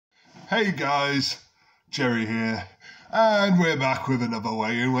Hey guys, Jerry here, and we're back with another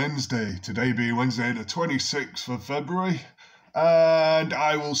Weigh-In Wednesday. Today being Wednesday the 26th of February, and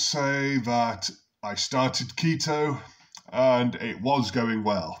I will say that I started keto and it was going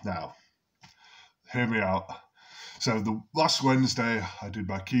well. Now, hear me out. So the last Wednesday I did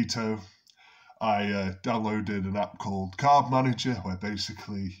my keto. I downloaded an app called Carb Manager where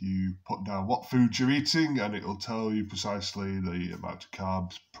basically you put down what foods you're eating and it'll tell you precisely the amount of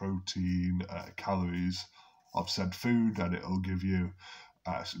carbs, protein, calories of said food, and it'll give you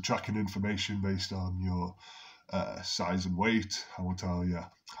some tracking information based on your size and weight, and will tell you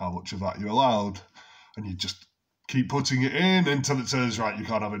how much of that you're allowed, and you just keep putting it in until it says, right, you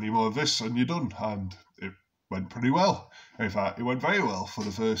can't have any more of this, and you're done. And it went pretty well. In fact, it went very well for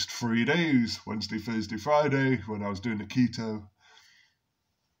the first 3 days, Wednesday, Thursday, Friday, when I was doing the keto.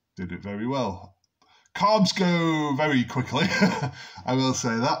 Did it very well. Carbs go very quickly, I will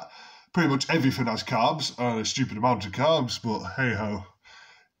say that. Pretty much everything has carbs, and a stupid amount of carbs, but hey-ho,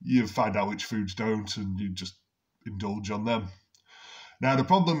 you find out which foods don't, and you just indulge on them. Now, the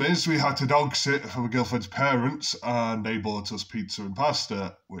problem is we had to dog sit for my girlfriend's parents, and they bought us pizza and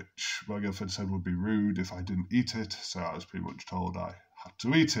pasta, which my girlfriend said would be rude if I didn't eat it, so I was pretty much told I had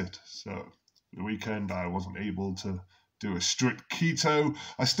to eat it. So the weekend I wasn't able to do a strict keto.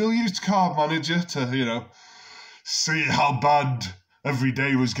 I still used Carb Manager to, see how bad every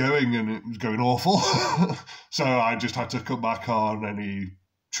day was going, and it was going awful. So I just had to cut back on any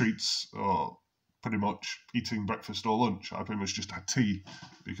treats or pretty much eating breakfast or lunch. I pretty much just had tea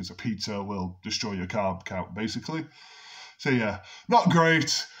because a pizza will destroy your carb count, basically. So yeah, not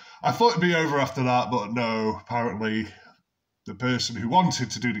great. I thought it'd be over after that, but no. Apparently, the person who wanted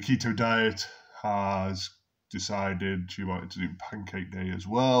to do the keto diet has decided she wanted to do pancake day as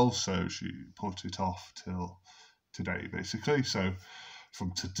well, so she put it off till today, basically. So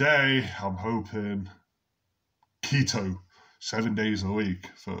from today, I'm hoping keto 7 days a week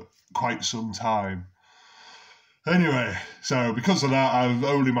for quite some time. Anyway, so because of that, I've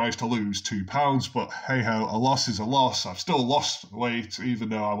only managed to lose 2 pounds, but hey-ho, a loss is a loss. I've still lost weight, even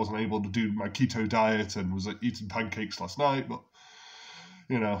though I wasn't able to do my keto diet and was eating pancakes last night, but,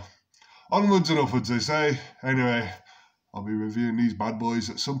 onwards and upwards, they say. Anyway, I'll be reviewing these bad boys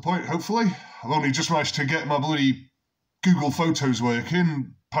at some point, hopefully. I've only just managed to get my bloody Google Photos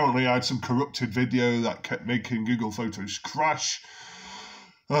working. Apparently I had some corrupted video that kept making Google Photos crash.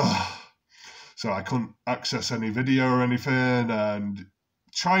 So I couldn't access any video or anything, and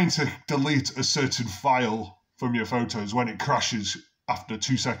trying to delete a certain file from your photos when it crashes after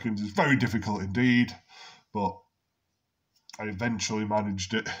 2 seconds is very difficult indeed, but I eventually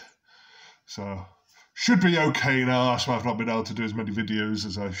managed it. So should be okay now. That's why I've not been able to do as many videos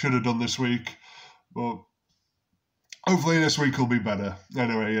as I should have done this week, but hopefully this week will be better.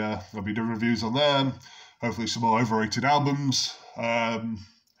 Anyway, I'll be doing reviews on them. Hopefully some more overrated albums.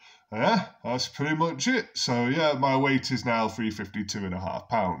 Yeah, that's pretty much it. So yeah, my weight is now 352.5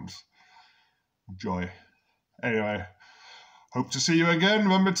 pounds. Enjoy. Anyway, hope to see you again.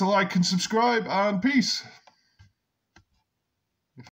 Remember to like and subscribe, and peace.